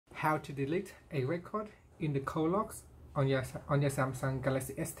how to delete a record in the code logs on your Samsung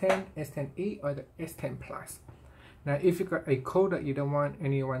Galaxy S10, S10e or the S10 Plus. Now if you got a code that you don't want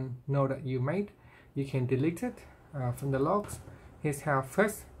anyone know that you made, you can delete it from the logs. Here's how.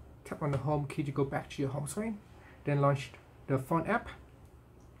 First, tap on the home key to go back to your home screen, then launch the phone app.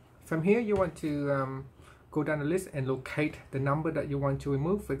 From here you want to go down the list and locate the number that you want to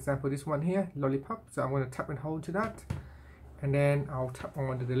remove. For example, this one here, lollipop. So I'm going to tap and hold to that, and then I'll tap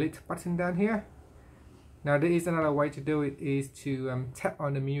on the delete button down here. Now there is another way to do it, is to tap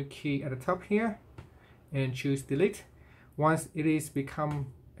on the menu key at the top here and choose delete. Once it is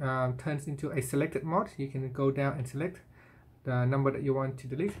turns into a selected mode, you can go down and select the number that you want to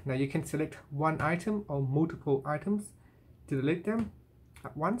delete. Now you can select one item or multiple items to delete them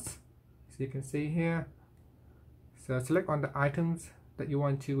at once. So you can see here, so select on the items that you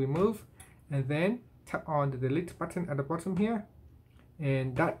want to remove and then tap on the delete button at the bottom here,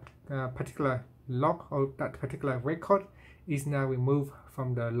 and that particular log or that particular record is now removed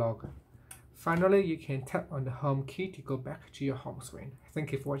from the log. Finally, you can tap on the home key to go back to your home screen.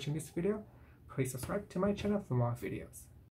 Thank you for watching this video. Please subscribe to my channel for more videos.